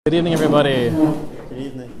Good evening, everybody. Good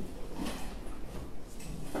evening.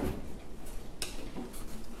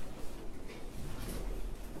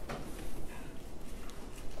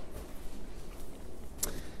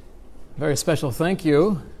 Very special thank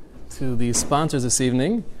you to the sponsors this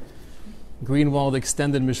evening, Greenwald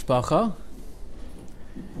Extended Mishpacha,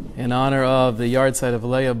 in honor of the yahrzeit of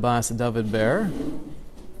Leah Bas David Bear.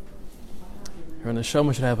 Her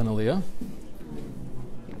neshama should have an aliyah.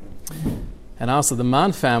 And also the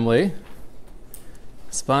Mann family,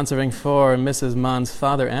 sponsoring for Mrs. Mann's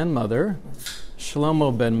father and mother,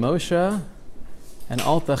 Shlomo ben Moshe and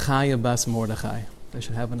Alta Chaya Bas Mordechai. They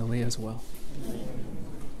should have an aliyah as well.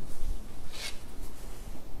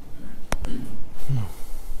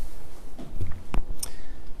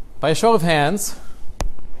 By a show of hands,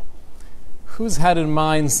 who's had in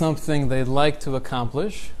mind something they'd like to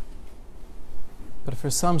accomplish, but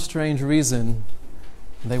for some strange reason,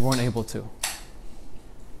 they weren't able to?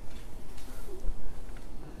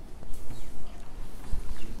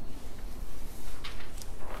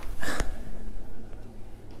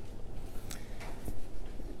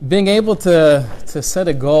 Being able to set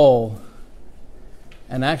a goal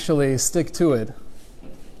and actually stick to it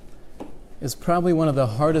is probably one of the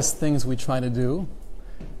hardest things we try to do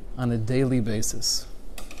on a daily basis.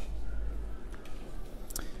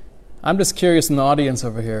 I'm just curious in the audience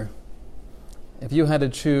over here, if you had to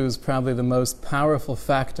choose probably the most powerful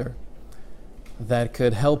factor that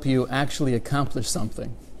could help you actually accomplish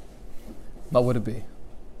something, what would it be?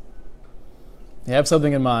 You have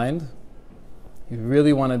something in mind. You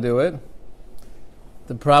really want to do it.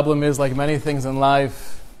 The problem is, like many things in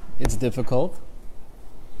life, it's difficult.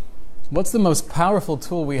 What's the most powerful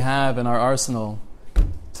tool we have in our arsenal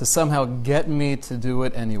to somehow get me to do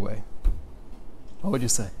it anyway? What would you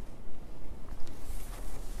say?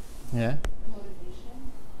 Yeah?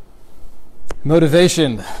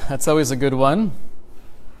 Motivation. That's always a good one.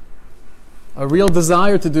 A real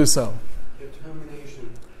desire to do so.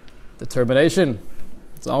 Determination.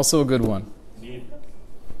 It's also a good one.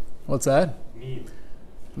 What's that? Need.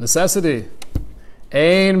 Necessity.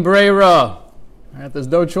 Ein breira. Right, there's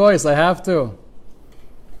no choice. I have to.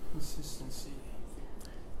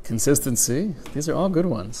 Consistency. These are all good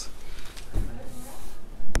ones.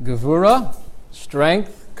 Gevura.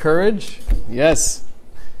 Strength. Courage. Yes.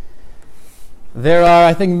 There are,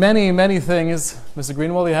 I think, many things. Mr.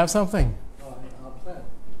 Greenwald, you have something? A plan.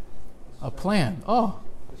 A plan. Oh.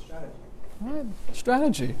 A strategy. All right.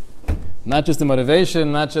 Strategy. Not just the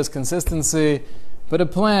motivation, not just consistency, but a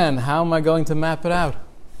plan. How am I going to map it out?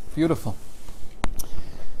 Beautiful.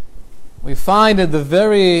 We find at the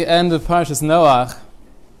very end of Parshas Noach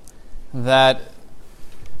that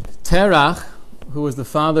Terach, who was the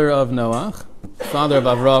father of Noach, father of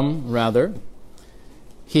Avram, rather,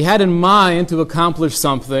 he had in mind to accomplish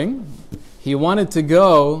something. He wanted to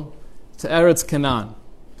go to Eretz Canaan,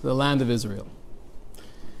 to the land of Israel.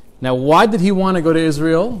 Now, why did he want to go to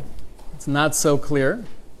Israel? It's not so clear.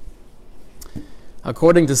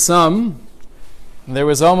 According to some, there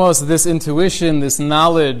was almost this intuition, this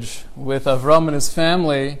knowledge with Avram and his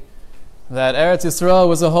family that Eretz Yisrael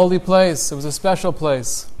was a holy place. It was a special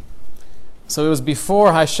place. So it was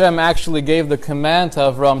before Hashem actually gave the command to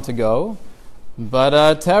Avram to go.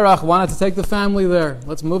 But Terach wanted to take the family there.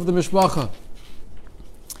 Let's move the mishpacha.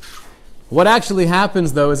 What actually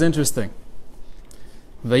happens, though, is interesting.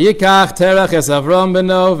 Vayikach Terach es Avram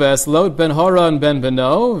beno ve'es Lot ben Horon ben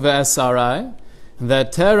beno ve'es Sarai.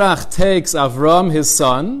 That Terach takes Avram his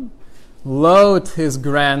son, Lot his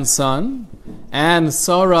grandson, and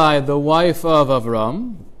Sarai the wife of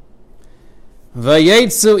Avram.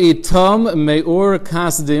 Vayetzu itom me'ur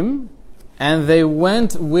kasdim, and they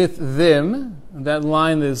went with them. That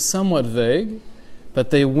line is somewhat vague,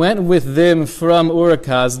 but they went with them from Ur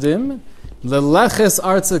Kasdim, leleches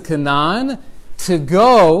arza Canaan, to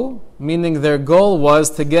go, meaning their goal was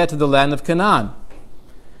to get to the land of Canaan.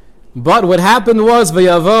 But what happened was,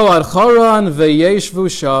 v'yavo ad Choron v'yeshvu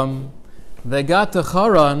sham. They got to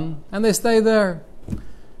Choron and they stayed there,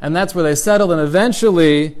 and that's where they settled. And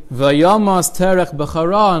eventually, v'yamos Terach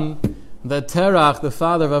b'Choron, that Terach, the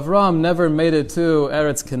father of Avram, never made it to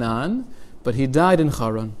Eretz Canaan, but he died in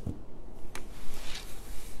Choron.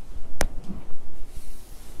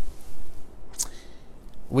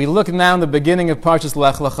 We look now in the beginning of Parshas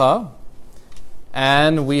Lech Lecha,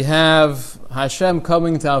 and we have Hashem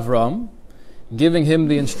coming to Avram, giving him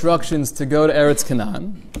the instructions to go to Eretz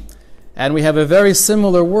Canaan, and we have a very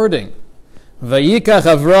similar wording. Vayikach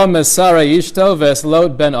Avram es Sarai ishto ve'es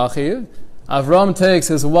Lot ben Achiv. Avram takes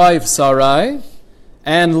his wife Sarai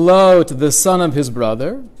and Lot, the son of his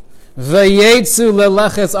brother. Vayetzu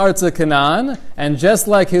leleches arza Canaan, and just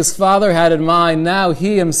like his father had in mind, now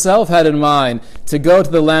he himself had in mind to go to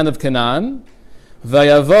the land of Canaan.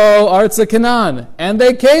 Vayavo arza Canaan, and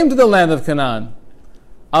they came to the land of Canaan.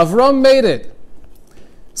 Avram made it.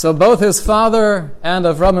 So both his father and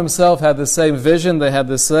Avram himself had the same vision, they had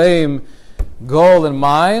the same goal in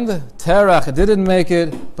mind. Terach didn't make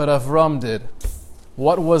it, but Avram did.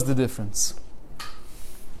 What was the difference?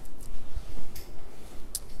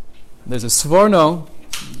 There's a Sforno.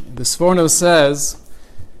 The Sforno says,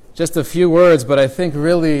 just a few words, but I think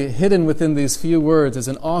really hidden within these few words is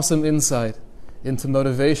an awesome insight into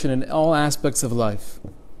motivation in all aspects of life.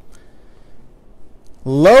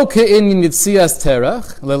 Lo ke'in yitzias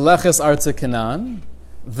terach leleches arza Canaan,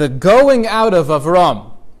 the going out of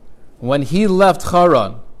Avram when he left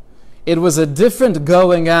Haran, it was a different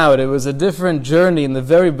going out, it was a different journey in the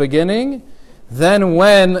very beginning than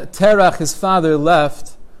when Terach, his father,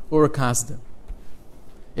 left Ur Kasdim.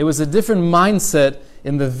 It was a different mindset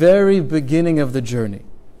in the very beginning of the journey.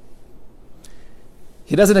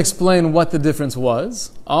 He doesn't explain what the difference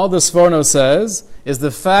was. All the Sforno says is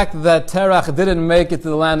the fact that Terach didn't make it to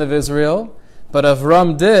the land of Israel, but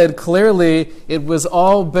Avram did. Clearly, it was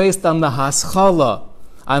all based on the haschala,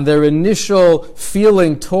 on their initial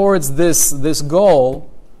feeling towards this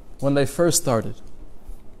goal when they first started.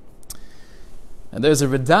 And there's a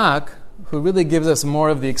Radak who really gives us more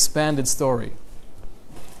of the expanded story.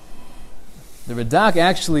 The Radak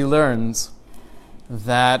actually learns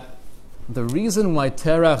that the reason why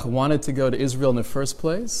Terach wanted to go to Israel in the first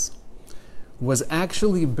place was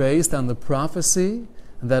actually based on the prophecy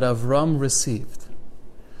that Avram received.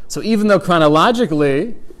 So even though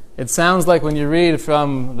chronologically it sounds like when you read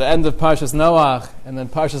from the end of Parshas Noach and then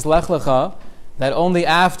Parshas Lech Lecha, that only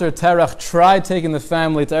after Terach tried taking the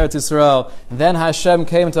family to Eretz Yisrael, then Hashem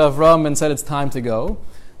came to Avram and said it's time to go.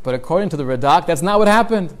 But according to the Radak, that's not what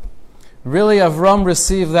happened. Really, Avram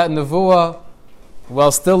received that nevuah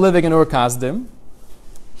while still living in Ur Kasdim.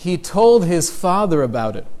 He told his father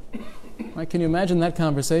about it. Right, can you imagine that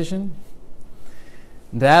conversation?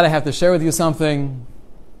 Dad, I have to share with you something.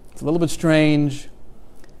 It's a little bit strange.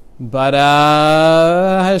 But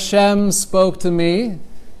Hashem spoke to me,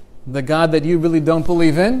 the God that you really don't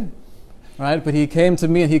believe in, right? But he came to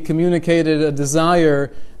me and he communicated a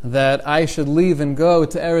desire that I should leave and go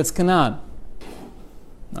to Eretz Canaan.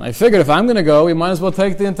 And I figured if I'm going to go, we might as well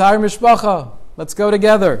take the entire mishpacha. Let's go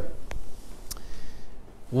together.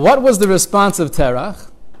 What was the response of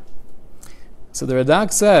Terach? So the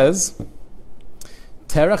Radak says,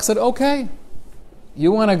 Terach said, okay,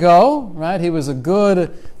 you want to go, right? He was a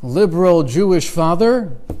good, liberal Jewish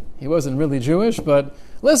father. He wasn't really Jewish, but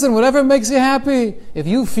listen, whatever makes you happy. If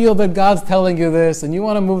you feel that God's telling you this and you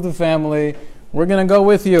want to move the family, we're going to go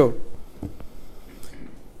with you.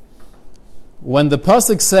 When the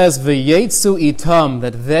pasuk says v'yetzu itam,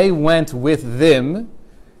 that they went with them,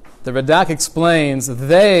 the Radak explains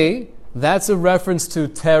that's a reference to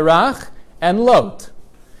Terach and Lot.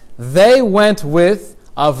 They went with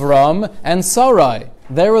Avram and Sarai.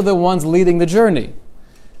 They were the ones leading the journey.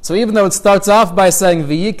 So even though it starts off by saying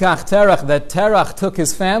v'yikach Terach, that Terach took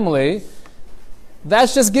his family,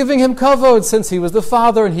 that's just giving him kavod since he was the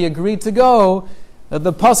father and he agreed to go.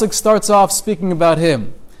 The pasuk starts off speaking about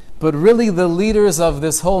him. But really the leaders of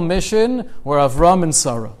this whole mission were Avram and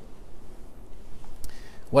Sarah.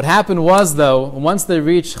 What happened was, though, once they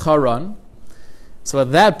reached Haran, so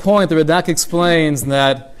at that point the Radak explains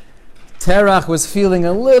that Terach was feeling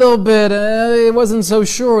a little bit, he wasn't so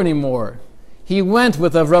sure anymore. He went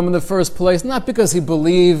with Avram in the first place, not because he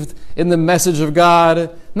believed in the message of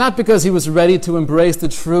God, not because he was ready to embrace the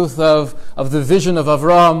truth of the vision of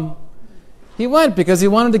Avram. He went because he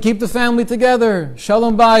wanted to keep the family together.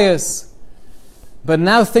 Shalom bayis. But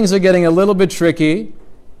now things are getting a little bit tricky.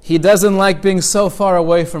 He doesn't like being so far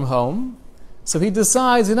away from home. So he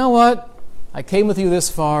decides, you know what? I came with you this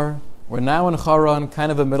far. We're now in Haran,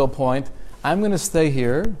 kind of a middle point. I'm going to stay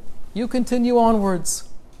here. You continue onwards.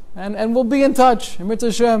 And we'll be in touch. Emir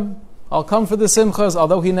Hashem. I'll come for the simchas,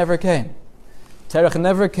 although he never came. Terach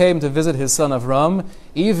never came to visit his son Avram,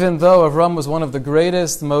 even though Avram was one of the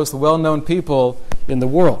greatest, most well-known people in the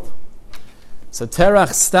world. So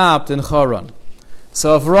Terach stopped in Haran.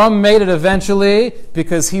 So Avram made it eventually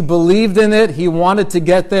because he believed in it, he wanted to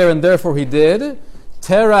get there, and therefore he did.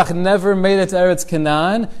 Terach never made it to Eretz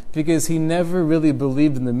Canaan because he never really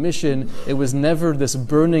believed in the mission. It was never this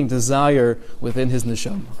burning desire within his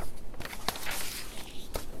neshama.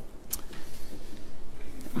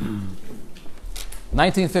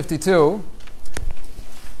 1952,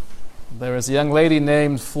 there was a young lady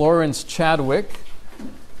named Florence Chadwick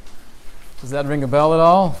Does that ring a bell at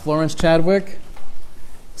all? Florence Chadwick?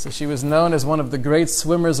 So she was known as one of the great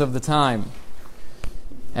swimmers of the time.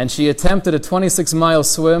 And she attempted a 26-mile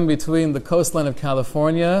swim between the coastline of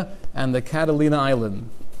California and the Catalina Island.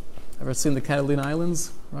 Ever seen the Catalina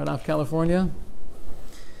Islands right off California?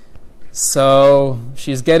 So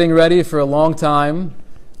she's getting ready for a long time.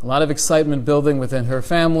 A lot of excitement building within her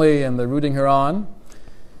family, and they're rooting her on.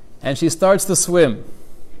 And she starts to swim.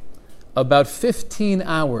 About 15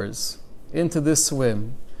 hours into this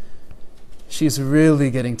swim, she's really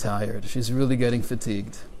getting tired. She's really getting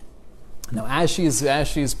fatigued. Now, as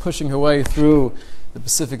she's pushing her way through the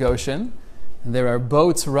Pacific Ocean, there are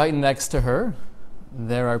boats right next to her.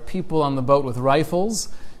 There are people on the boat with rifles,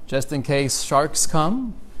 just in case sharks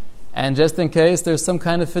come, and just in case there's some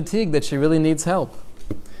kind of fatigue that she really needs help.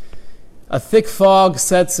 A thick fog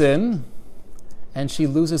sets in, and she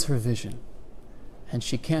loses her vision, and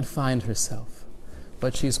she can't find herself.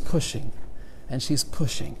 But she's pushing, and she's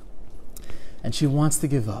pushing, and she wants to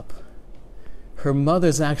give up. Her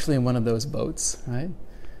mother's actually in one of those boats, right?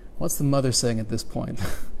 What's the mother saying at this point?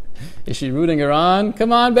 Is she rooting her on?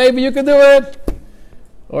 Come on, baby, you can do it!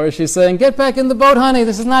 Or is she saying, get back in the boat, honey,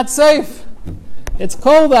 this is not safe. It's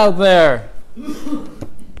cold out there.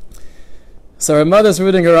 So her mother's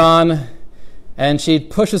rooting her on, and she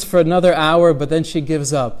pushes for another hour, but then she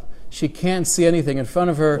gives up. She can't see anything in front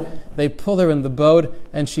of her. They pull her in the boat,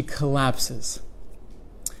 and she collapses.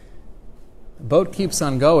 The boat keeps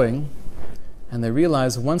on going, and they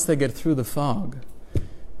realize once they get through the fog,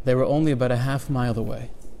 they were only about a half mile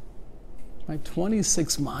away. Right?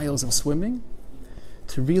 26 miles of swimming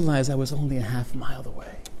to realize I was only a half mile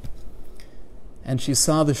away. And she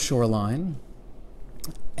saw the shoreline,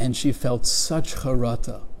 and she felt such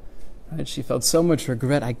charata. Right? She felt so much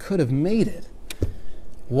regret. I could have made it.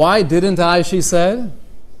 Why didn't I, she said?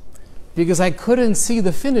 Because I couldn't see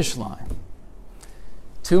the finish line.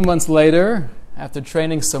 2 months later, after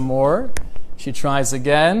training some more, she tries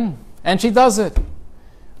again, and she does it.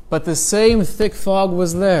 But the same thick fog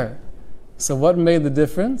was there. So what made the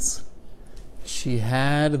difference? She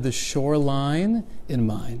had the shoreline in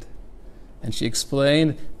mind. And she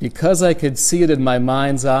explained, because I could see it in my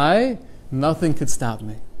mind's eye, nothing could stop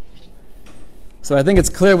me. So I think it's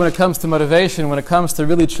clear when it comes to motivation, when it comes to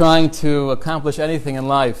really trying to accomplish anything in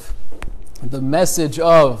life, the message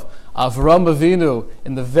of Avraham Avinu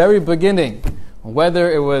in the very beginning,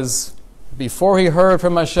 whether it was before he heard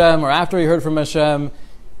from Hashem or after he heard from Hashem,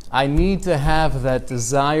 I need to have that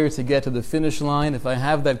desire to get to the finish line. If I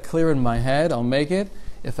have that clear in my head, I'll make it.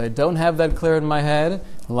 If I don't have that clear in my head,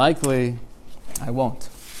 likely I won't.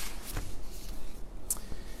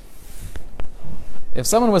 If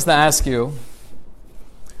someone was to ask you,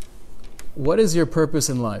 what is your purpose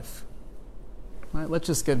in life? Right, let's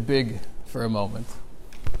just get big for a moment.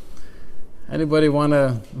 Anybody want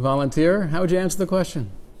to volunteer? How would you answer the question?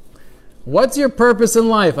 What's your purpose in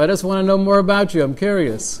life? I just want to know more about you. I'm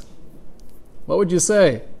curious. What would you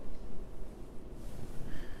say?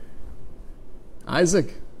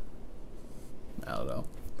 Isaac? I don't know.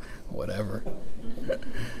 Whatever.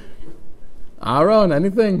 Aaron,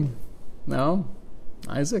 anything? No?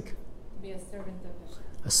 Isaac? Be a servant of Hashem.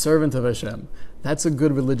 A servant of Hashem. That's a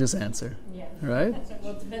good religious answer. Yeah. Right?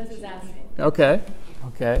 Well, it depends who's asking. Okay.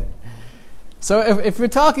 So if we're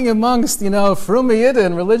talking amongst, Frumi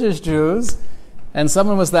Yidden, religious Jews, and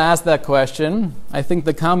someone was to ask that question, I think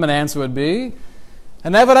the common answer would be,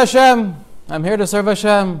 an Eved Hashem, I'm here to serve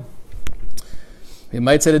Hashem. We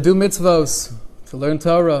might say to do mitzvos, to learn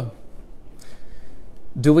Torah.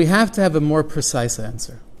 Do we have to have a more precise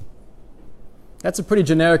answer? That's a pretty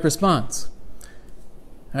generic response.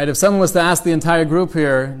 Right, if someone was to ask the entire group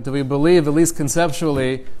here, do we believe, at least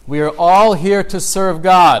conceptually, we are all here to serve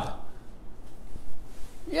God?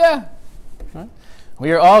 Yeah. Right?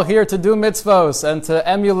 We are all here to do mitzvos and to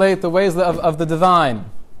emulate the ways of the divine.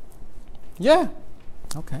 Yeah.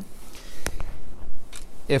 Okay.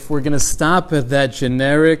 If we're going to stop at that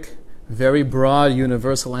generic, very broad,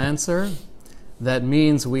 universal answer, that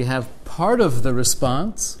means we have part of the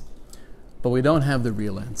response, but we don't have the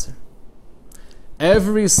real answer.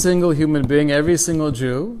 Every single human being, every single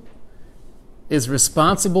Jew, is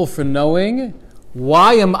responsible for knowing,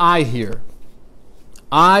 why am I here?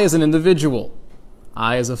 I as an individual,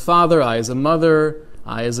 I as a father, I as a mother,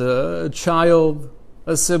 I as a child,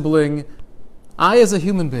 a sibling, I as a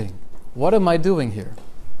human being. What am I doing here?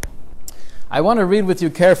 I want to read with you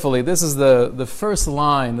carefully. This is the first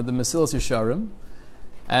line of the Mesilas Yesharim.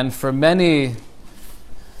 And for many,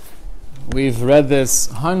 we've read this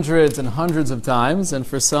hundreds and hundreds of times, and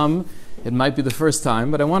for some, it might be the first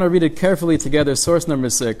time. But I want to read it carefully together, source number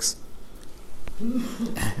 6.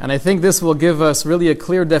 And I think this will give us really a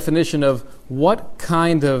clear definition of what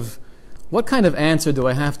kind of answer do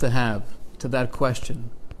I have to that question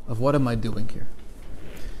of what am I doing here.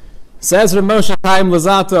 Says Rav Moshe Chaim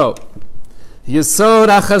Luzzatto, Yesod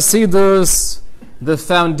HaChasidus, the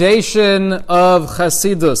foundation of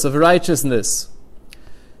Chasidus, of righteousness,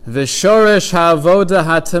 V'shoresh ha'avoda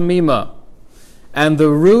ha'tamima, and the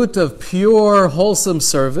root of pure, wholesome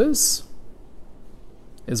service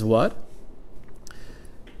is what?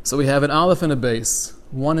 So we have an aleph and a base,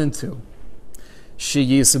 1 and 2.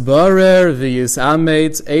 Sheyisbarer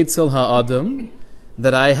v'yisamet eitzel ha'adam,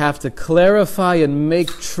 that I have to clarify and make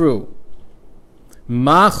true.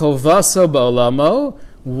 Ma chovaso ba'olamo,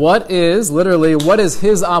 what is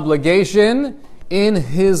his obligation in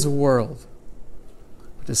his world?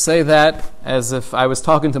 To say that as if I was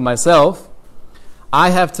talking to myself,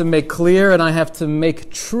 I have to make clear and I have to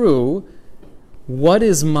make true what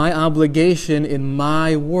is my obligation in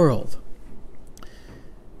my world.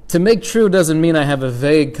 To make true doesn't mean I have a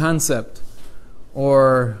vague concept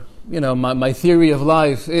or, my theory of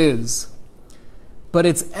life is. But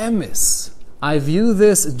it's emes. I view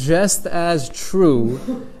this just as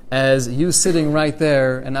true as you sitting right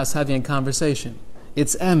there and us having a conversation.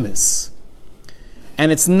 It's emes.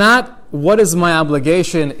 And it's not what is my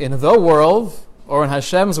obligation in the world or in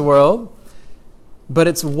Hashem's world, but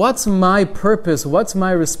it's what's my purpose, what's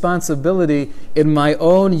my responsibility in my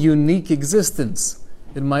own unique existence,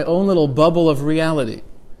 in my own little bubble of reality.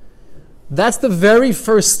 That's the very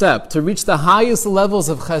first step to reach the highest levels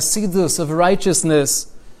of chasidus, of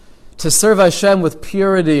righteousness, to serve Hashem with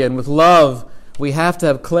purity and with love. We have to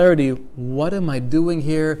have clarity. What am I doing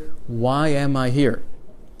here? Why am I here?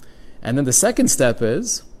 And then the second step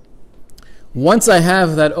is, once I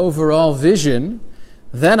have that overall vision,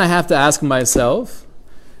 then I have to ask myself,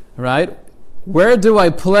 right, where do I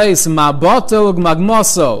place maboto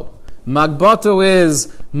magmoso? Magboto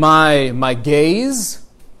is my gaze,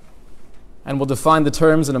 and we'll define the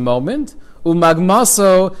terms in a moment.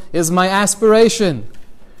 Umagmoso is my aspiration.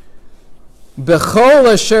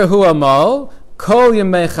 Bechol asher hu amal, kol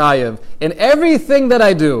yemei chayev. In everything that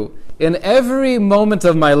I do, in every moment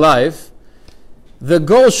of my life, the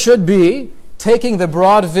goal should be taking the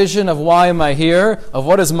broad vision of why am I here, of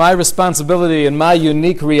what is my responsibility in my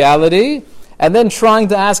unique reality, and then trying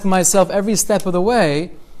to ask myself every step of the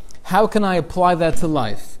way, how can I apply that to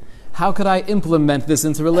life? How could I implement this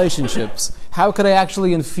into relationships? How could I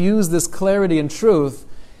actually infuse this clarity and truth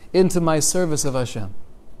into my service of Hashem?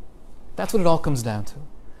 That's what it all comes down to.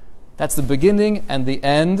 That's the beginning and the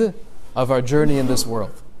end of our journey in this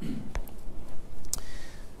world.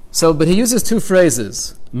 But he uses two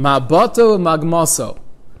phrases, maboto and magmoso.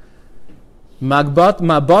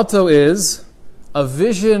 Maboto is a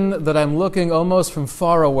vision that I'm looking almost from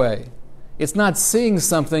far away. It's not seeing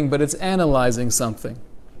something, but it's analyzing something.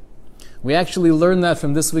 We actually learn that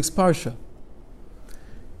from this week's Parsha.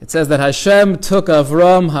 It says that Hashem took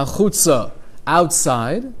Avram hachutza,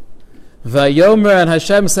 outside, Vayomer, and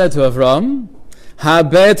Hashem said to Avram,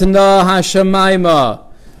 Habet na hashamayma,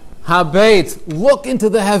 Habet, look into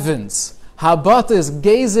the heavens. Habat is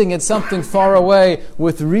gazing at something far away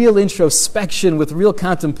with real introspection, with real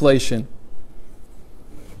contemplation.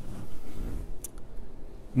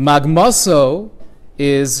 Magmoso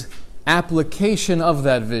is application of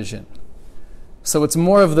that vision. So it's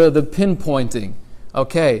more of the pinpointing.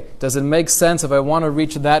 Okay, does it make sense if I want to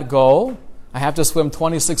reach that goal? I have to swim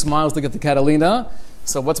 26 miles to get to Catalina.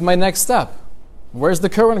 So what's my next step? Where's the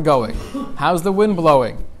current going? How's the wind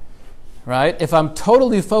blowing? Right? If I'm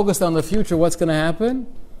totally focused on the future, what's going to happen?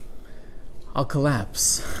 I'll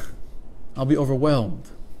collapse. I'll be overwhelmed.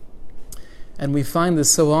 And we find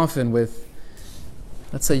this so often with,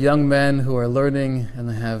 let's say, young men who are learning and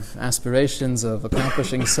they have aspirations of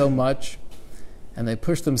accomplishing so much, and they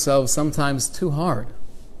push themselves sometimes too hard.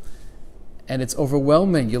 And it's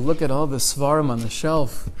overwhelming. You look at all the svarim on the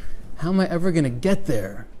shelf. How am I ever going to get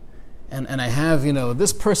there? And I have,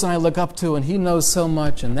 this person I look up to, and he knows so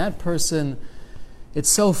much, and that person, it's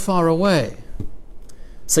so far away.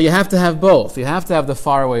 So you have to have both. You have to have the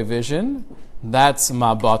faraway vision. That's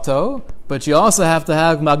maboto. But you also have to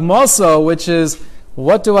have magmoso, which is,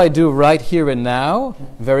 what do I do right here and now,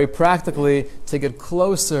 very practically, to get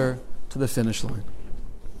closer to the finish line?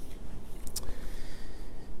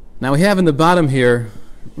 Now we have in the bottom here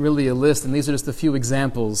really a list, and these are just a few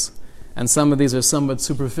examples, and some of these are somewhat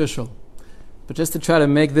superficial. But just to try to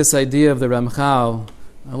make this idea of the Ramchal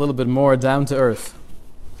a little bit more down to earth.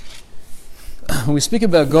 When we speak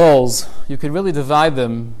about goals, you could really divide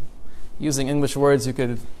them, using English words, you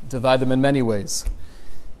could divide them in many ways.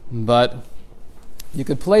 But You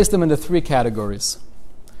could place them into three categories.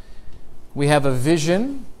 We have a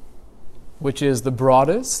vision, which is the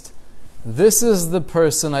broadest. This is the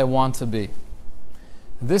person I want to be.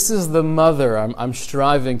 This is the mother I'm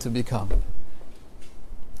striving to become.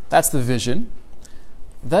 That's the vision.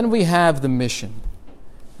 Then we have the mission.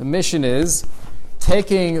 The mission is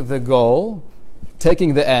taking the goal,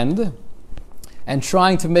 taking the end, and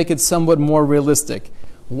trying to make it somewhat more realistic.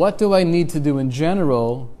 What do I need to do in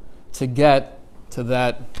general to get to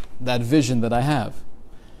that vision that I have?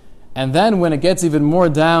 And then when it gets even more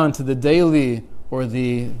down to the daily or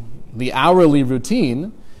the hourly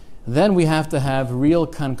routine, then we have to have real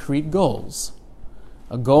concrete goals.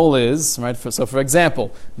 A goal is, right, so for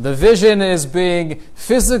example, the vision is being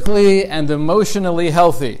physically and emotionally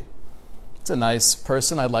healthy. It's a nice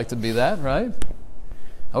person, I'd like to be that, right?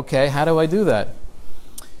 Okay, how do I do that?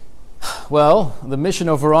 Well, the mission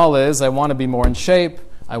overall is I want to be more in shape,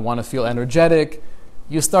 I want to feel energetic.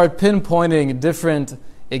 You start pinpointing different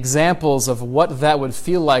examples of what that would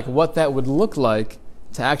feel like, what that would look like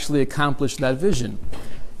to actually accomplish that vision.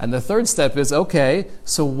 And the third step is, okay,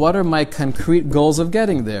 so what are my concrete goals of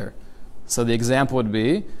getting there? So the example would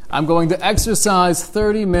be, I'm going to exercise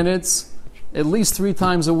 30 minutes at least 3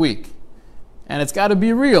 times a week. And it's got to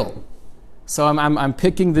be real. So I'm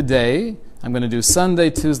picking the day. I'm going to do Sunday,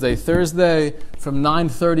 Tuesday, Thursday from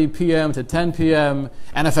 9:30 p.m. to 10 p.m.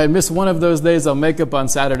 And if I miss one of those days, I'll make up on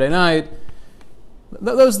Saturday night.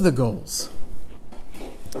 Those are the goals.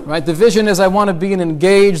 Right? The vision is I want to be an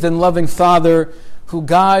engaged and loving father who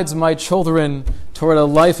guides my children toward a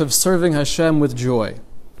life of serving Hashem with joy.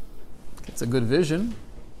 It's a good vision.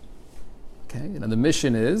 Okay, and the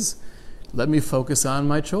mission is, let me focus on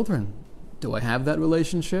my children. Do I have that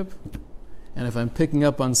relationship? And if I'm picking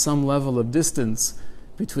up on some level of distance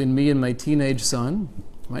between me and my teenage son,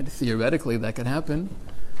 right, theoretically that could happen.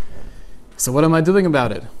 So what am I doing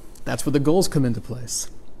about it? That's where the goals come into place.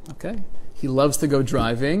 Okay? He loves to go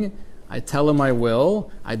driving. I tell him I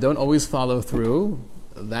will. I don't always follow through.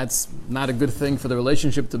 That's not a good thing for the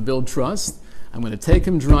relationship to build trust. I'm going to take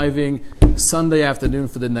him driving Sunday afternoon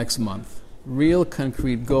for the next month. Real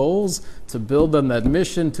concrete goals to build on that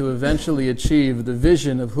mission to eventually achieve the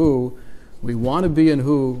vision of who we want to be and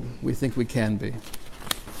who we think we can be.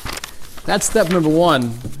 That's step number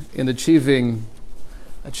 1 in achieving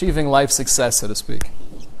life success, so to speak.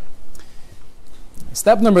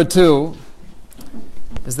 Step number 2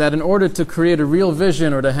 is that in order to create a real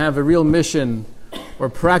vision or to have a real mission or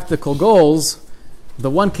practical goals, the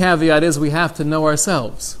one caveat is we have to know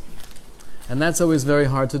ourselves. And that's always very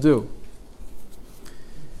hard to do.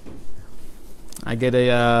 I get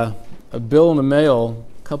a bill in the mail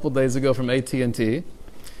a couple days ago from AT&T,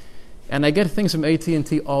 and I get things from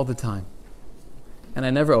AT&T all the time. And I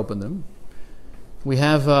never open them. We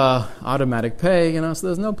have automatic pay, so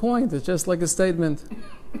there's no point. It's just like a statement.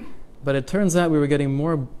 But it turns out we were getting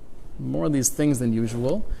more of these things than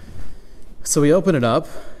usual. So we open it up,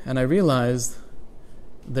 and I realized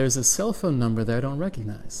there's a cell phone number there I don't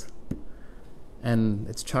recognize. And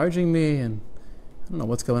it's charging me, and I don't know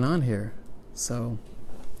what's going on here. So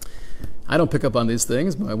I don't pick up on these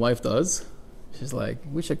things, but my wife does. She's like,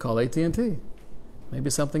 we should call AT&T. Maybe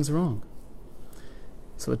something's wrong.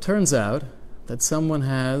 So it turns out that someone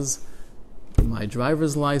has my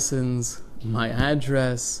driver's license, my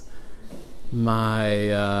address,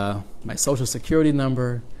 my social security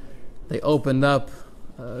number. They opened up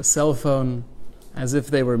a cell phone as if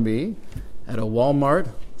they were me at a Walmart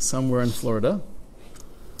somewhere in Florida.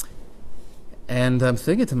 And I'm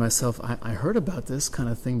thinking to myself, I heard about this kind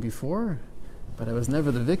of thing before, but I was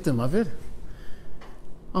never the victim of it.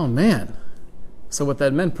 Oh man. So what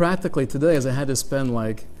that meant practically today is I had to spend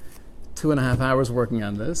like 2.5 hours working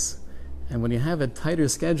on this. And when you have a tighter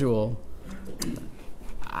schedule,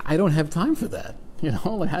 I don't have time for that.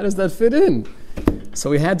 Like how does that fit in? So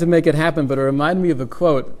we had to make it happen, but it reminded me of a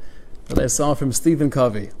quote that I saw from Stephen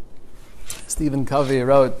Covey. Stephen Covey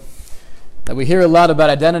wrote that we hear a lot about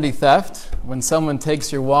identity theft when someone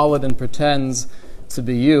takes your wallet and pretends to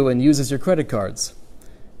be you and uses your credit cards.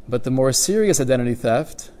 But the more serious identity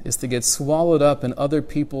theft is to get swallowed up in other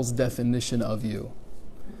people's definition of you.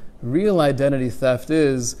 Real identity theft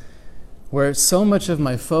is where so much of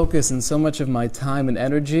my focus and so much of my time and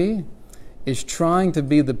energy is trying to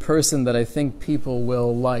be the person that I think people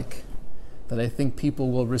will like, that I think people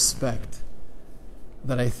will respect,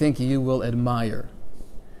 that I think you will admire.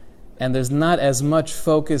 And there's not as much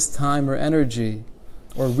focus, time, or energy,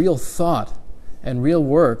 or real thought and real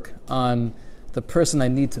work on the person I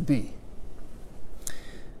need to be.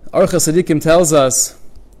 Aruch HaSadikim tells us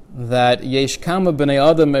that Yesh kama b'nei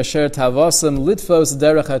adam asher tavasam litfos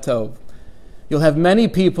derech hatov. You'll have many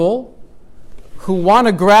people who want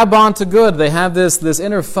to grab onto good. They have this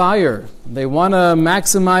inner fire. They want to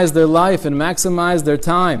maximize their life and maximize their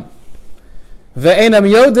time. Ve'enam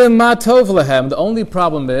yodim ma tov lehem. The only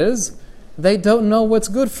problem is they don't know what's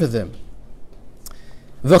good for them.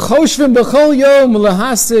 V'choshvim b'chol yom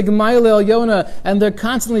lahasig ma'ile yona, and they're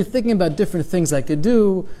constantly thinking about different things I could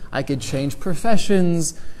do. I could change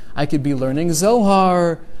professions. I could be learning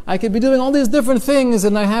Zohar. I could be doing all these different things,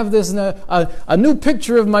 and I have this a new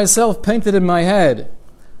picture of myself painted in my head.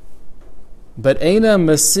 But eina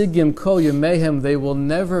masigim kol yamehem, they will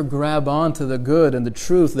never grab onto the good and the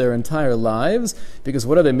truth their entire lives, because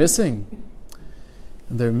what are they missing?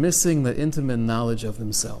 They're missing the intimate knowledge of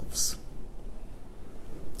themselves.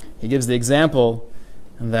 He gives the example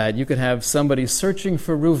that you could have somebody searching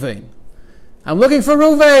for Ruvain. I'm looking for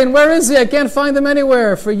Ruvain. Where is he? I can't find him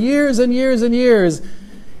anywhere for years and years and years.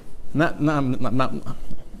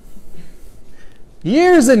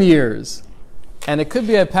 Years and years. And it could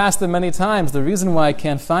be I passed him many times. The reason why I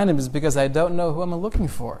can't find him is because I don't know who I'm looking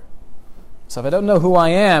for. So if I don't know who I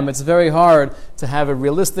am, it's very hard to have a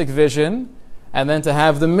realistic vision, and then to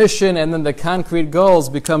have the mission and then the concrete goals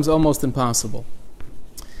becomes almost impossible.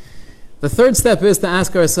 The third step is to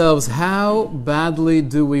ask ourselves, how badly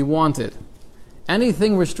do we want it?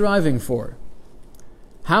 Anything we're striving for.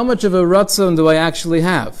 How much of a ratzon do I actually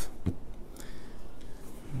have?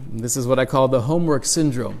 This is what I call the homework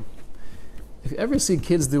syndrome. If you ever see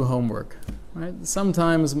kids do homework, right?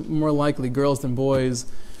 Sometimes more likely girls than boys,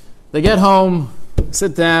 they get home,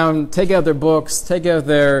 sit down, take out their books, take out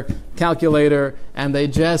their calculator, and they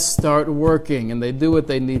just start working, and they do what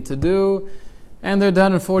they need to do, and they're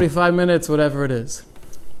done in 45 minutes, whatever it is.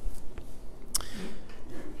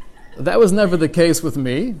 That was never the case with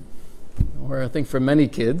me, or I think for many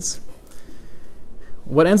kids.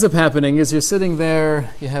 What ends up happening is you're sitting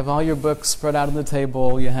there, you have all your books spread out on the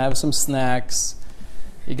table, you have some snacks,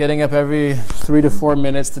 you're getting up every 3 to 4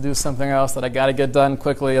 minutes to do something else that I got to get done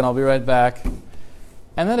quickly and I'll be right back.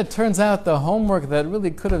 And then it turns out the homework that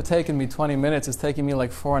really could have taken me 20 minutes is taking me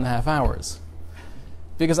like 4.5 hours.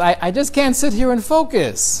 Because I just can't sit here and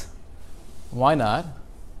focus. Why not?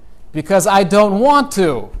 Because I don't want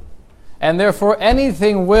to. And therefore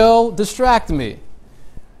anything will distract me.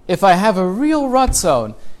 If I have a real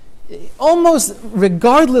ratzon, almost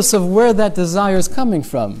regardless of where that desire is coming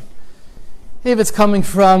from, if it's coming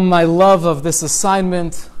from my love of this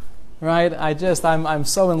assignment, right? I'm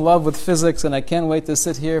so in love with physics and I can't wait to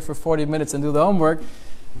sit here for 40 minutes and do the homework.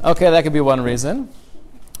 Okay, that could be one reason.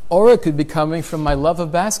 Or it could be coming from my love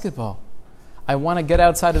of basketball. I want to get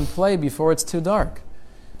outside and play before it's too dark.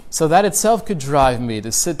 So that itself could drive me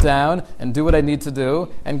to sit down and do what I need to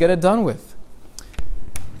do and get it done with.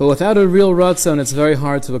 But without a real ratzon, it's very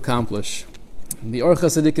hard to accomplish. The Or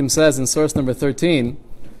Chasdikim says in source number 13,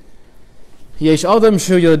 Yesh Adam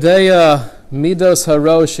Shu Yodeya Midos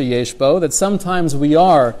Haro Sheyesh Bo, that sometimes we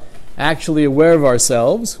are actually aware of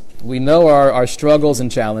ourselves. We know our struggles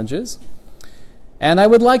and challenges. And I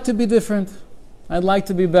would like to be different. I'd like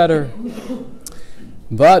to be better.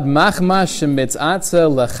 But machmash shemitzatze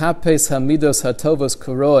lechapes hamidos hatovos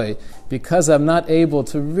kuroi, because I'm not able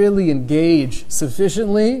to really engage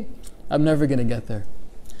sufficiently, I'm never going to get there.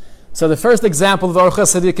 So the first example of Or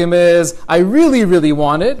Chasdikim is, I really, really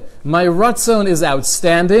want it. My ratzon is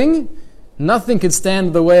outstanding. Nothing could stand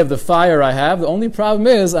in the way of the fire I have. The only problem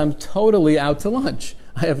is I'm totally out to lunch.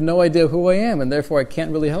 I have no idea who I am, and therefore I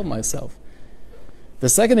can't really help myself. The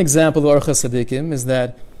second example of Or Chasdikim is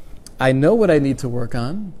that I know what I need to work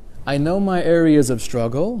on. I know my areas of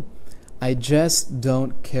struggle. I just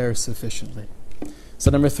don't care sufficiently. So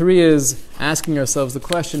number 3 is asking ourselves the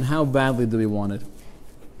question, how badly do we want it?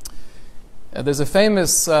 There's a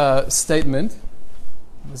famous statement.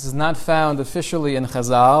 This is not found officially in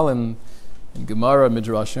Chazal and in Gemara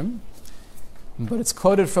Midrashim, but it's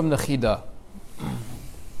quoted from the Chida.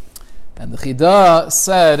 And the Chida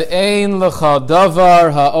said, Ein lecha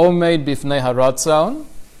davar ha'omed bifnei haratzon.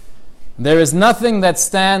 There is nothing that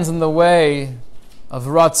stands in the way of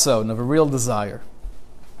ratzon, of a real desire.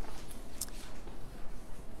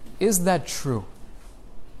 Is that true?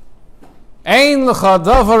 Ein lecha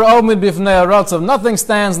davar omed bifnei haratzon. Nothing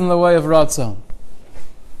stands in the way of ratzon.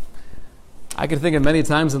 I could think of many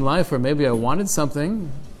times in life where maybe I wanted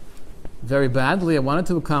something very badly. I wanted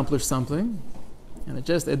to accomplish something, and it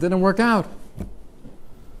didn't work out.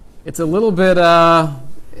 It's a little bit,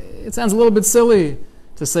 it sounds a little bit silly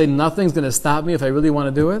to say nothing's going to stop me if I really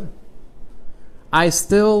want to do it. I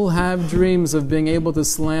still have dreams of being able to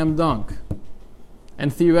slam dunk.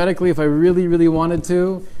 And theoretically, if I really, really wanted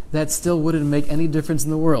to, that still wouldn't make any difference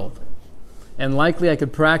in the world. and likely I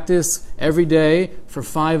could practice every day for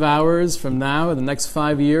 5 hours from now in the next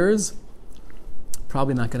 5 years,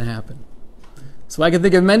 probably not going to happen. So I can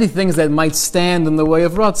think of many things that might stand in the way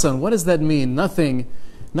of Ratzon. What does that mean? Nothing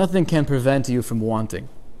can prevent you from wanting.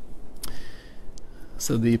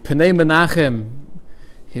 So the Pnei Menachem,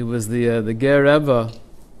 he was the Ger Rebbe,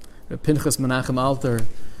 Pinchas Menachem Alter,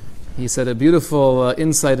 he said a beautiful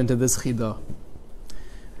insight into this chidah.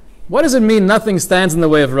 What does it mean nothing stands in the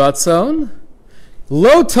way of Ratzon?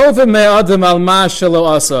 Lo tova me'adam al ma shelo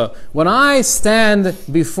asa. When I stand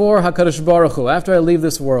before HaKadosh Baruch Hu, after I leave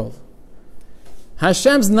this world,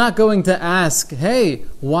 Hashem's not going to ask, hey,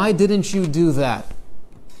 why didn't you do that?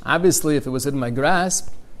 Obviously, if it was in my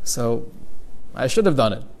grasp, so I should have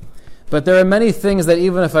done it. But there are many things that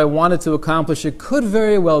even if I wanted to accomplish, it could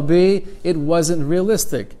very well be it wasn't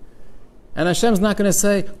realistic. And Hashem's not going to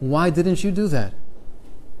say, why didn't you do that?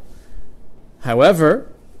 However,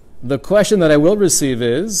 the question that I will receive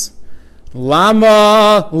is,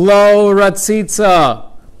 Lama lo ratzitza?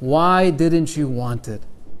 Why didn't you want it?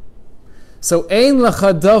 So, ein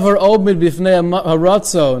lecha davar omid bifnei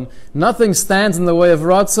haratzon. Nothing stands in the way of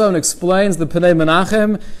Ratzon, explains the Pnei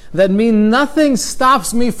Menachem. That means nothing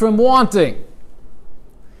stops me from wanting.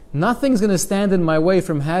 Nothing's going to stand in my way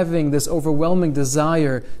from having this overwhelming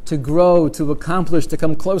desire to grow, to accomplish, to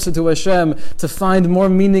come closer to Hashem, to find more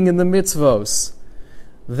meaning in the mitzvos.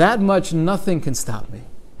 That much, nothing can stop me.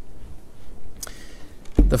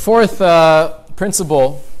 The fourth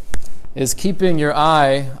principle is keeping your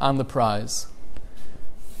eye on the prize.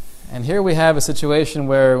 And here we have a situation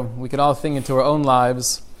where we can all think into our own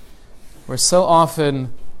lives, where so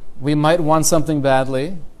often we might want something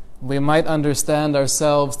badly, we might understand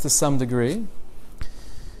ourselves to some degree,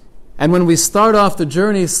 and when we start off the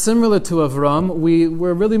journey similar to Avram,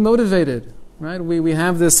 we're really motivated, right? We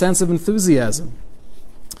have this sense of enthusiasm.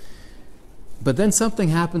 But then something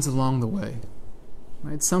happens along the way,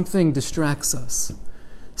 right? Something distracts us.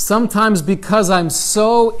 Sometimes because I'm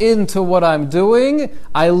so into what I'm doing,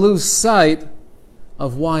 I lose sight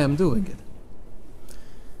of why I'm doing it.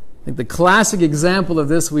 I think the classic example of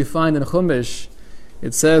this we find in Chumash.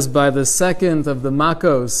 It says by the second of the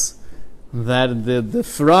Makos that the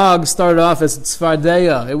frog started off as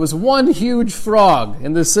Tzfardeya. It was one huge frog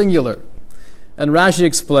in the singular. And Rashi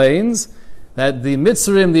explains that the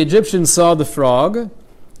Mitzrayim, the Egyptians, saw the frog,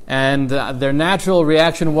 and their natural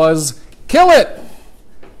reaction was, kill it!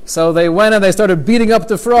 So they went and they started beating up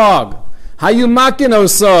the frog. Hayumakin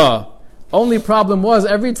osa. Only problem was,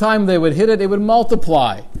 every time they would hit it, it would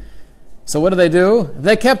multiply. So what do?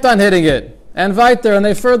 They kept on hitting it. And weiter, and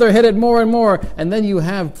they further hit it more and more. And then you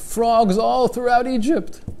have frogs all throughout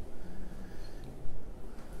Egypt.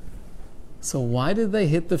 So why did they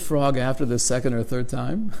hit the frog after the second or third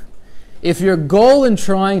time? If your goal in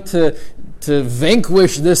trying to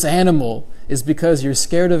vanquish this animal is because you're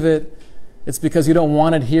scared of it, it's because you don't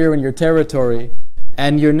want it here in your territory,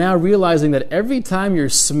 and you're now realizing that every time you're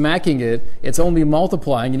smacking it, it's only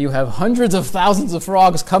multiplying, and you have hundreds of thousands of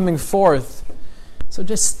frogs coming forth. So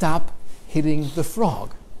just stop hitting the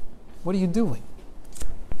frog. What are you doing?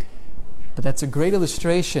 But that's a great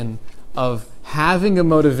illustration of having a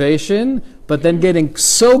motivation, but then getting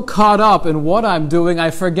so caught up in what I'm doing, I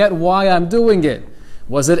forget why I'm doing it.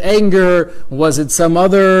 Was it anger? Was it some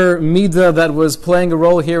other midah that was playing a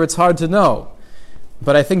role here? It's hard to know.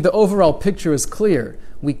 But I think the overall picture is clear.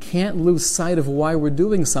 We can't lose sight of why we're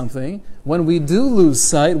doing something. When we do lose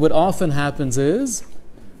sight, what often happens is,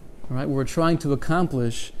 right, what we're trying to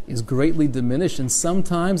accomplish is greatly diminished, and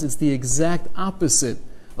sometimes it's the exact opposite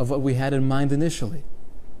of what we had in mind initially.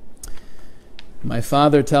 My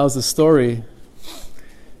father tells a story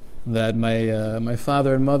that my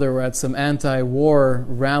father and mother were at some anti-war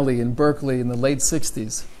rally in Berkeley in the late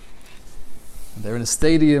 60s. They're in a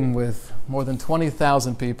stadium with more than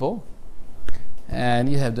 20,000 people,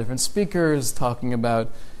 and you have different speakers talking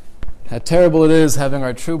about how terrible it is having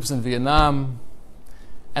our troops in Vietnam.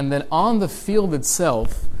 And then on the field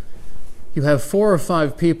itself, you have 4 or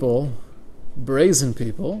 5 people, brazen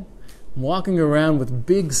people, walking around with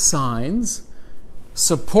big signs,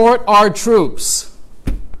 support our troops.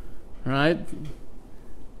 Right?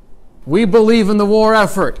 We believe in the war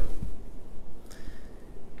effort.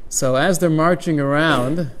 So as they're marching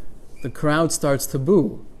around, the crowd starts to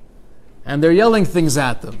boo. And they're yelling things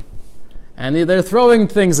at them. And they're throwing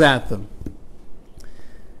things at them.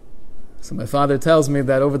 So my father tells me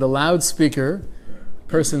that over the loudspeaker, a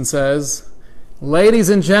person says, "Ladies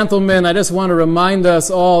and gentlemen, I just want to remind us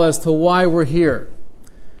all as to why we're here.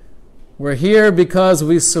 We're here because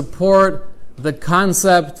we support the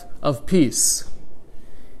concept of peace.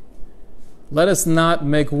 Let us not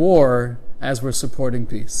make war as we're supporting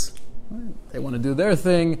peace. Right? They want to do their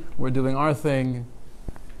thing, we're doing our thing.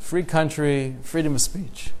 Free country, freedom of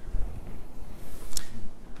speech.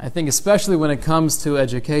 I think especially when it comes to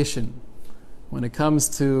education, when it comes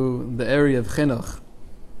to the area of chinuch,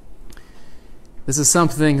 this is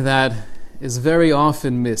something that is very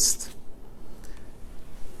often missed.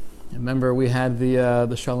 Remember, we had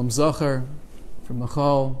the Shalom Zocher from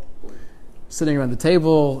Machal sitting around the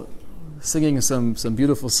table, singing some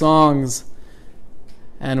beautiful songs,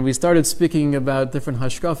 and we started speaking about different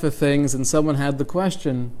hashkafa things, and someone had the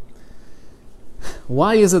question,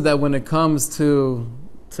 why is it that when it comes to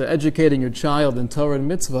educating your child in Torah and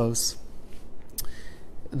mitzvos,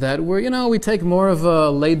 that we take more of a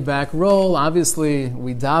laid-back role. Obviously,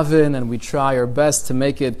 we daven and we try our best to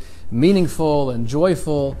make it meaningful and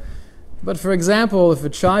joyful. But for example, if a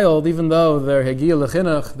child, even though they're Hegiya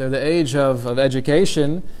L'Chinuch, they're the age of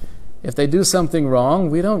education, if they do something wrong,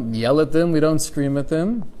 we don't yell at them, we don't scream at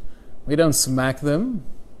them, we don't smack them.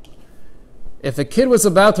 If a kid was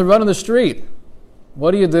about to run on the street,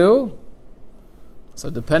 what do? So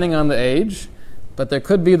depending on the age, but there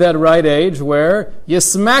could be that right age where you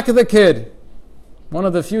smack the kid. One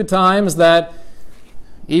of the few times that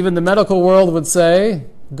even the medical world would say,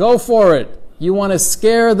 go for it. You want to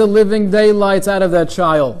scare the living daylights out of that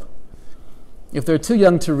child. If they're too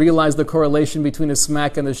young to realize the correlation between a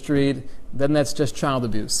smack and the street, then that's just child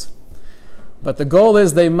abuse. But the goal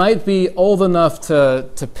is they might be old enough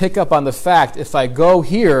to pick up on the fact, if I go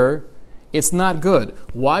here, it's not good.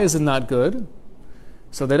 Why is it not good?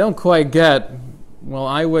 So they don't quite get, well,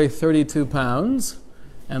 I weigh 32 pounds,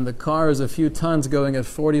 and the car is a few tons going at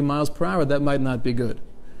 40 miles per hour. That might not be good.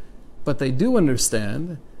 But they do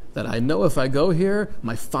understand that I know if I go here,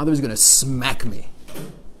 my father's going to smack me,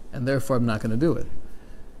 and therefore I'm not going to do it.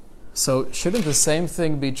 So shouldn't the same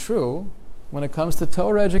thing be true when it comes to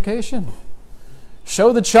Torah education?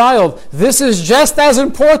 Show the child, this is just as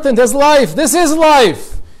important as life. This is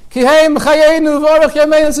life. Kiheim chayenu v'orach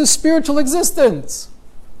yameinu. This is spiritual existence.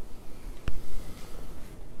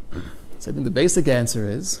 So I think the basic answer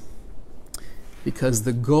is because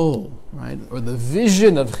the goal, right, or the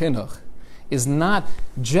vision of chinuch is not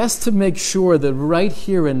just to make sure that right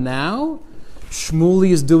here and now,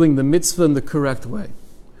 Shmuli is doing the mitzvah in the correct way.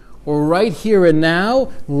 Or right here and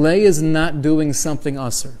now, Leah is not doing something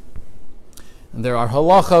asur. And there are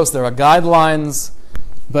halachos, there are guidelines,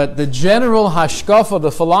 but the general hashkafa,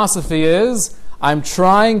 the philosophy is, I'm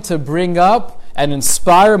trying to bring up and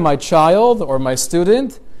inspire my child or my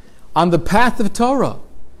student on the path of Torah.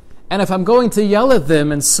 And if I'm going to yell at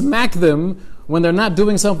them and smack them when they're not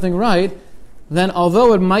doing something right, then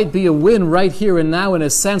although it might be a win right here and now in a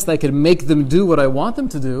sense that I could make them do what I want them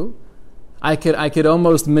to do, I could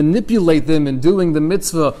almost manipulate them in doing the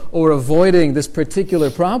mitzvah or avoiding this particular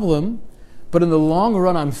problem, but in the long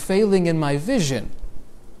run I'm failing in my vision.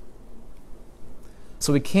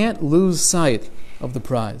 So we can't lose sight of the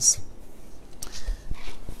prize.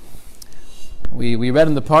 We read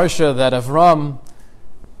in the Parsha that Avram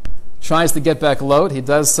tries to get back Lot. He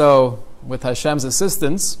does so with Hashem's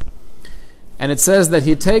assistance. And it says that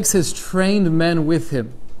he takes his trained men with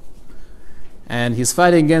him. And he's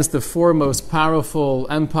fighting against the four most powerful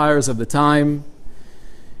empires of the time.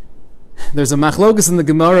 There's a machlokus in the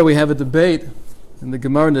Gemara. We have a debate in the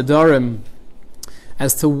Gemara Nedarim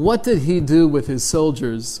as to what did he do with his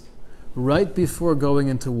soldiers right before going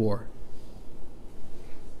into war.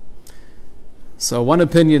 So one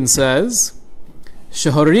opinion says,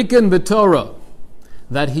 Shehoriken b'Torah,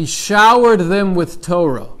 that he showered them with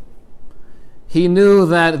Torah. He knew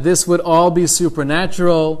that this would all be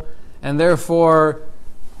supernatural, and therefore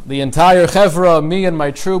the entire chevra, me and my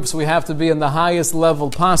troops, we have to be in the highest level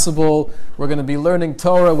possible. We're going to be learning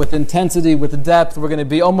Torah with intensity, with depth. We're going to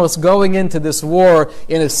be almost going into this war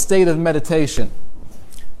in a state of meditation.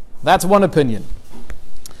 That's one opinion.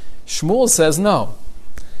 Shmuel says no.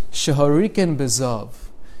 Shehoriken bezav.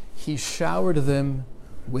 He showered them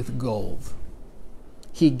with gold.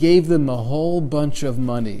 He gave them a whole bunch of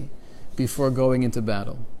money before going into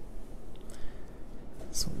battle.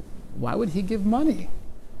 So why would he give money?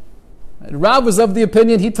 And Rav was of the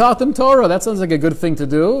opinion he taught them Torah. That sounds like a good thing to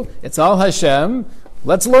do. It's all Hashem.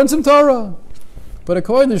 Let's learn some Torah. But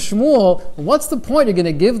according to Shmuel, what's the point? You're going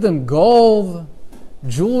to give them gold,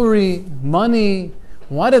 jewelry, money.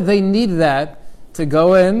 Why do they need that to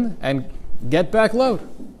go in and get back Lot?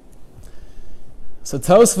 So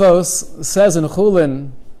Tosfos says in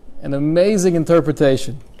Chulin an amazing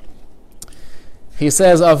interpretation. He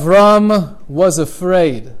says Avram was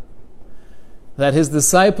afraid that his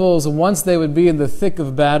disciples, once they would be in the thick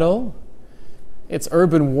of battle, it's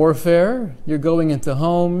urban warfare, you're going into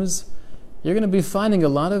homes, you're going to be finding a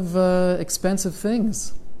lot of expensive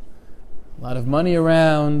things. A lot of money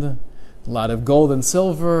around, a lot of gold and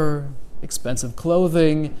silver, expensive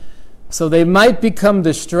clothing. So they might become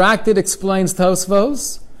distracted, explains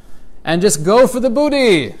Tosfos, and just go for the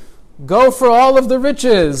booty, go for all of the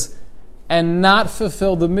riches, and not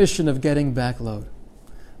fulfill the mission of getting backload.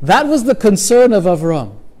 That was the concern of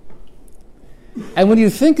Avram. And when you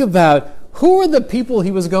think about who were the people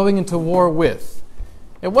he was going into war with,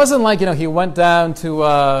 it wasn't like, he went down to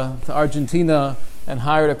Argentina and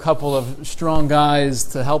hired a couple of strong guys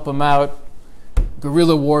to help him out,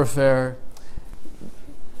 guerrilla warfare.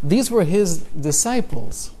 These were his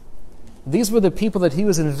disciples. These were the people that he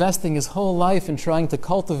was investing his whole life in trying to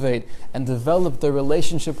cultivate and develop their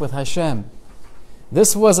relationship with Hashem.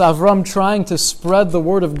 This was Avram trying to spread the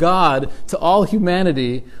word of God to all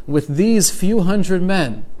humanity with these few hundred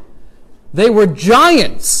men. They were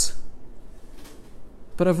giants.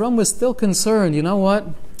 But Avram was still concerned. You know what?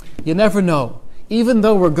 You never know. Even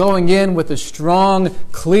though we're going in with a strong,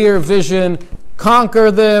 clear vision,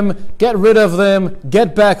 conquer them, get rid of them,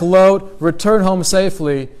 get back load, return home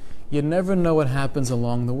safely, you never know what happens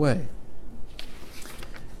along the way.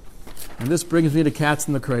 And this brings me to cats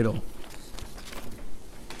in the cradle.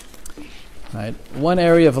 Right? One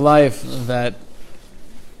area of life that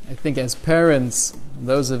I think as parents,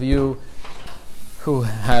 those of you who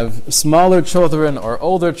have smaller children or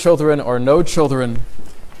older children or no children,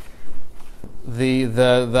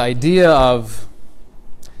 the idea of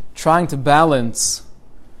trying to balance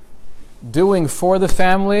doing for the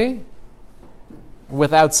family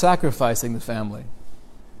without sacrificing the family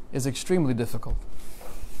is extremely difficult.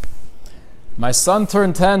 My son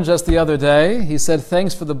turned 10 just the other day. He said,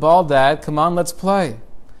 "Thanks for the ball, Dad. Come on, let's play.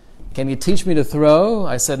 Can you teach me to throw?"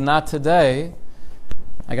 I said, "Not today.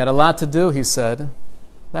 I got a lot to do," he said.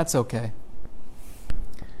 That's okay.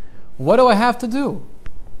 What do I have to do?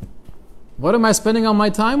 What am I spending all my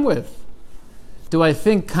time with? Do I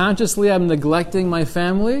think consciously I'm neglecting my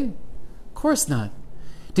family? Of course not.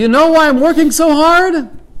 Do you know why I'm working so hard?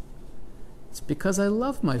 It's because I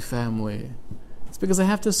love my family. It's because I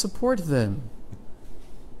have to support them.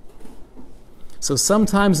 So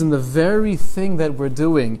sometimes in the very thing that we're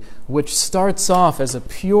doing, which starts off as a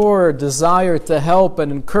pure desire to help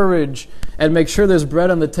and encourage and make sure there's bread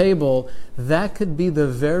on the table, that could be the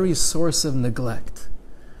very source of neglect.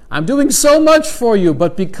 I'm doing so much for you,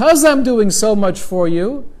 but because I'm doing so much for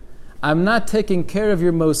you, I'm not taking care of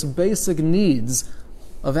your most basic needs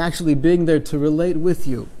of actually being there to relate with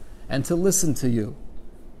you and to listen to you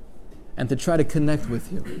and to try to connect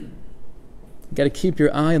with you. You got to keep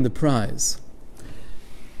your eye on the prize.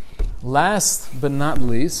 Last but not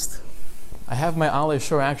least, I have my Alei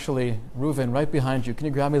Shor actually, Reuven, right behind you. Can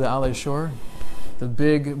you grab me the Alei Shor? The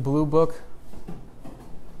big blue book?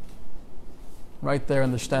 Right there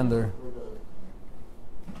in the stender.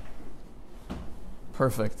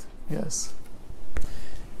 Perfect. Yes.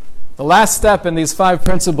 The last step in these 5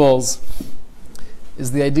 principles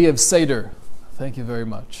is the idea of Seder. Thank you very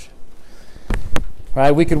much. Right?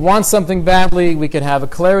 We could want something badly. We could have a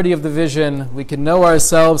clarity of the vision. We could know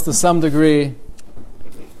ourselves to some degree.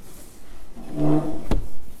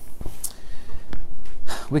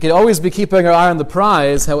 We could always be keeping our eye on the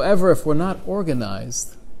prize. However, if we're not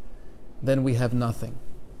organized, then we have nothing.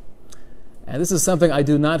 And this is something I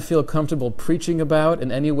do not feel comfortable preaching about in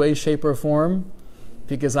any way, shape, or form,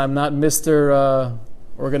 because I'm not Mr.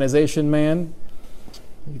 Organization Man.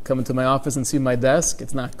 You come into my office and see my desk.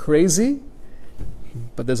 It's not crazy,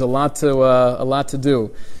 but there's a lot to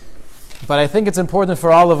do. But I think it's important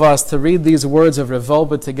for all of us to read these words of Rav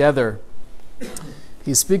Wolbe together.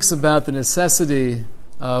 He speaks about the necessity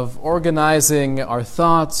of organizing our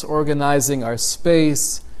thoughts, organizing our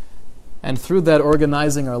space, and through that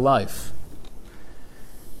organizing our life.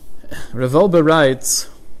 Rav Wolbe writes,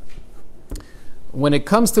 when it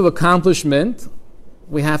comes to accomplishment,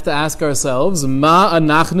 we have to ask ourselves, Ma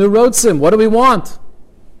anachnu rotzim? What do we want?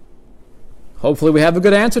 Hopefully we have a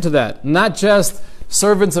good answer to that. Not just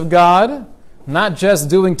servants of God, not just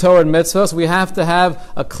doing Torah and mitzvahs. We have to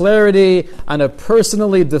have a clarity and a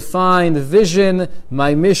personally defined vision,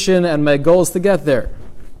 my mission and my goals to get there.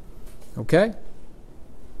 Okay?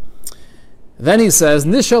 Then he says,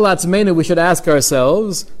 Nishal atzmeinu, we should ask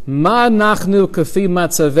ourselves, Ma nachnu kafi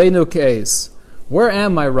matzavenu ke'es? Where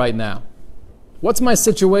am I right now? What's my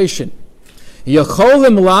situation?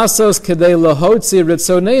 Yacholim lasos kedei lahotzi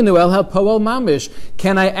ritzonenu el hapoel mamish.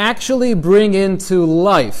 Can I actually bring into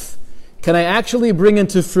life? Can I actually bring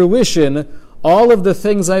into fruition all of the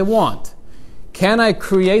things I want? Can I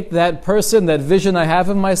create that person, that vision I have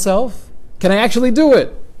of myself? Can I actually do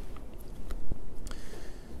it?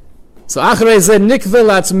 So achrei zeh nikve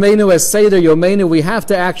latzmeinu es seder yomeinu. We have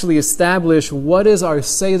to actually establish what is our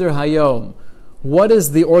seder hayom. What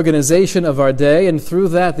is the organization of our day, and through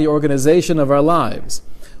that, the organization of our lives.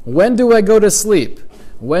 When do I go to sleep?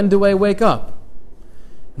 When do I wake up?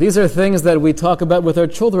 These are things that we talk about with our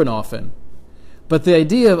children often. But the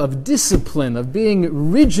idea of discipline, of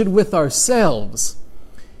being rigid with ourselves,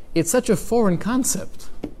 it's such a foreign concept.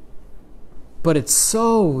 But it's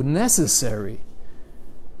so necessary.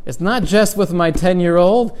 It's not just with my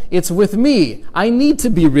 10-year-old, it's with me. I need to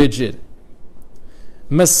be rigid.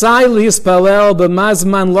 Masai lispalel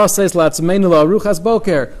b'mazman loses latzmeinu la'aruchas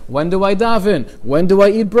boker. When do I daven? When do I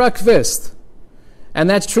eat breakfast? And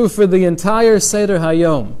that's true for the entire Seder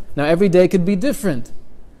Hayom. Now, every day could be different.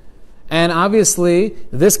 And obviously,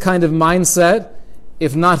 this kind of mindset,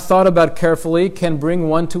 if not thought about carefully, can bring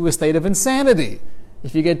one to a state of insanity.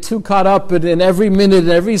 If you get too caught up in every minute and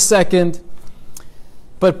every second.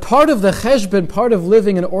 But part of the cheshbon, part of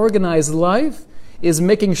living an organized life, is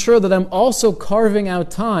making sure that I'm also carving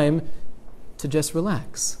out time to just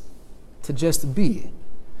relax, to just be.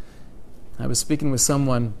 I was speaking with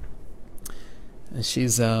someone,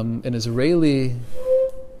 she's an Israeli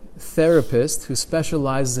therapist who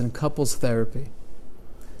specializes in couples therapy.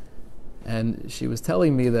 And she was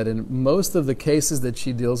telling me that in most of the cases that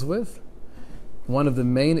she deals with, one of the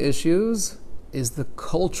main issues is the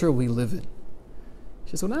culture we live in.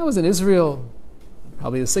 She said, when I was in Israel,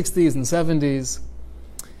 probably the 60s and 70s,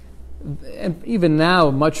 and even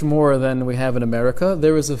now, much more than we have in America,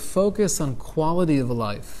 there is a focus on quality of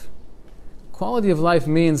life. Quality of life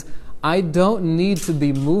means I don't need to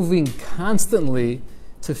be moving constantly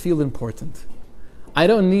to feel important. I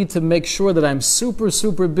don't need to make sure that I'm super,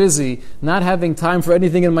 super busy, not having time for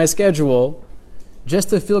anything in my schedule, just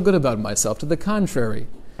to feel good about myself. To the contrary,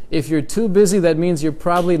 if you're too busy, that means you're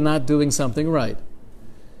probably not doing something right.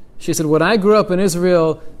 She said, when I grew up in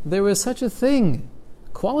Israel, there was such a thing.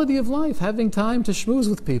 Quality of life, having time to schmooze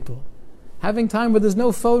with people, having time where there's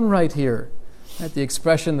no phone right here. Right? The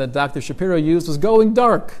expression that Dr. Shapiro used was going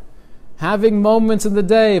dark. Having moments in the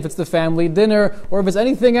day, if it's the family dinner or if it's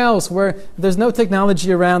anything else where there's no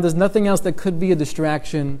technology around, there's nothing else that could be a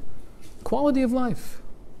distraction. Quality of life.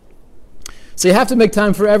 So you have to make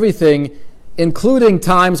time for everything, including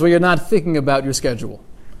times where you're not thinking about your schedule.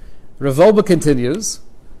 Rav Wolbe continues,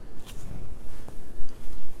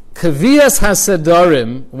 Kavias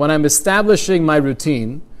hasedarim, when I'm establishing my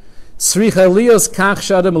routine, tzricha lios kach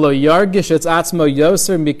shadam lo yargish etz atzmo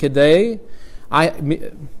yoser mikadei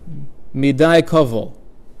midai kovel.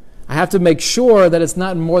 I have to make sure that it's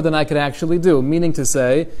not more than I can actually do, meaning to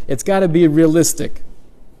say, it's got to be realistic.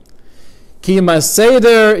 Ki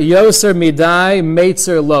maseder yoser midai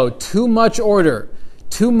meitzer lo. Too much order,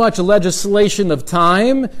 too much legislation of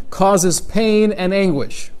time causes pain and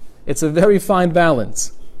anguish. It's a very fine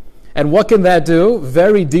balance. And what can that do?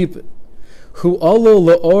 Very deep. Hu olo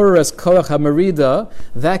leoras koach hamarida.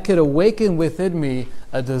 That could awaken within me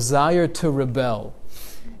a desire to rebel.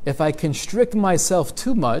 If I constrict myself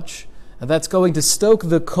too much, that's going to stoke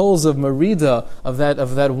the coals of marida, of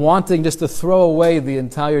that wanting just to throw away the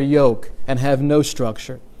entire yoke and have no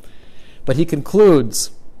structure. But he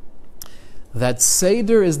concludes that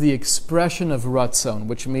Seder is the expression of Ratzon,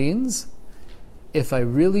 which means if I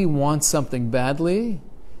really want something badly,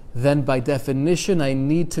 then by definition I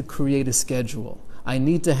need to create a schedule. I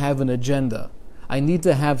need to have an agenda. I need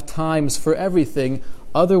to have times for everything.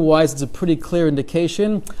 Otherwise, it's a pretty clear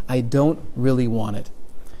indication I don't really want it.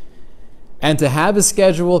 And to have a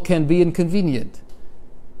schedule can be inconvenient.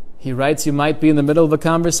 He writes, you might be in the middle of a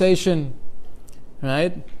conversation,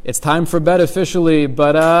 right? It's time for bed officially,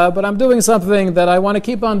 but I'm doing something that I want to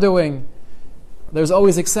keep on doing. There's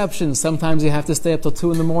always exceptions. Sometimes you have to stay up till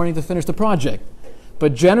 2 a.m. to finish the project.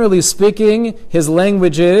 But generally speaking, his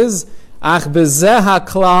language is, ach bezeh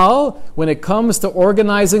haklal, when it comes to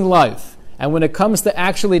organizing life, and when it comes to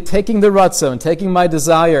actually taking the ratzon, taking my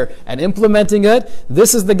desire, and implementing it,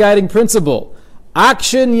 this is the guiding principle.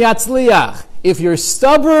 Action yatzliach. If you're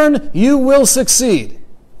stubborn, you will succeed.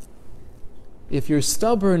 If you're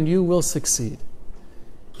stubborn, you will succeed.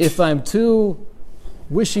 If I'm too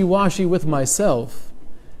wishy-washy with myself,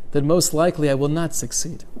 then most likely I will not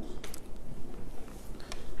succeed.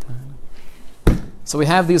 So we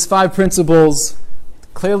have these 5 principles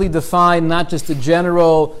clearly defined, not just a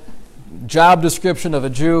general job description of a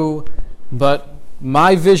Jew, but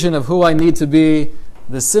my vision of who I need to be.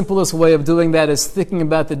 The simplest way of doing that is thinking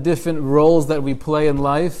about the different roles that we play in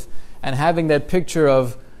life and having that picture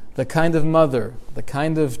of the kind of mother, the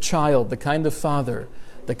kind of child, the kind of father,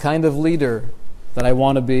 the kind of leader that I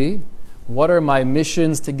want to be. What are my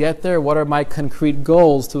missions to get there? What are my concrete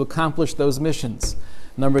goals to accomplish those missions?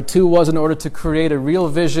 Number 2 was, in order to create a real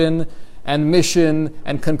vision and mission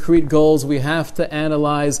and concrete goals, we have to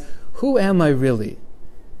analyze, who am I really?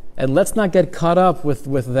 And let's not get caught up with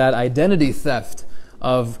that identity theft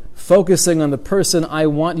of focusing on the person I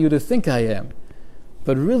want you to think I am,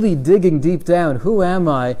 but really digging deep down, who am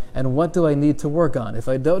I and what do I need to work on? If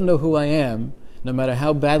I don't know who I am, no matter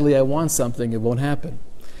how badly I want something, it won't happen.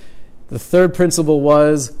 The third principle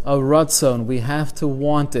was a ratzon. We have to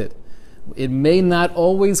want it. It may not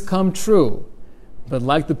always come true, but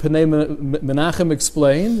like the Pnei Menachem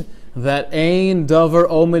explained, that ein davar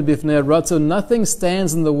omed bifnei ratzon, nothing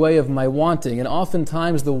stands in the way of my wanting, and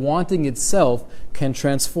oftentimes the wanting itself can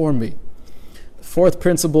transform me. The fourth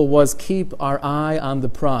principle was keep our eye on the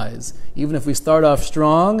prize. Even if we start off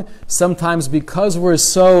strong, sometimes because we're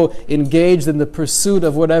so engaged in the pursuit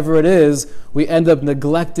of whatever it is, we end up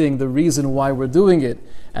neglecting the reason why we're doing it.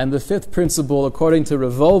 And the fifth principle, according to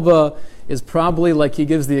Rav Wolbe, is probably like he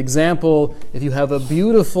gives the example, if you have a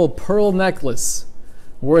beautiful pearl necklace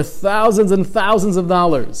worth thousands and thousands of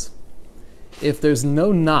dollars, if there's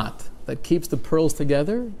no knot that keeps the pearls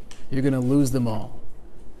together, you're going to lose them all.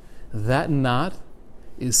 That knot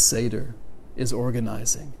is Seder, is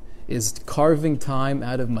organizing, is carving time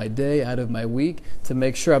out of my day, out of my week, to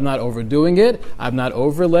make sure I'm not overdoing it, I'm not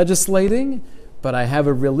over-legislating, but I have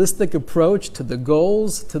a realistic approach to the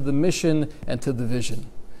goals, to the mission, and to the vision.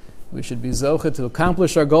 We should be zocheh to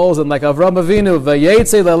accomplish our goals, and like Avram Avinu,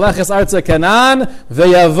 v'yetze leleches arza Canaan,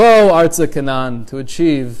 v'yavo arza Canaan, to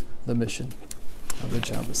achieve the mission. Have a good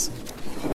job.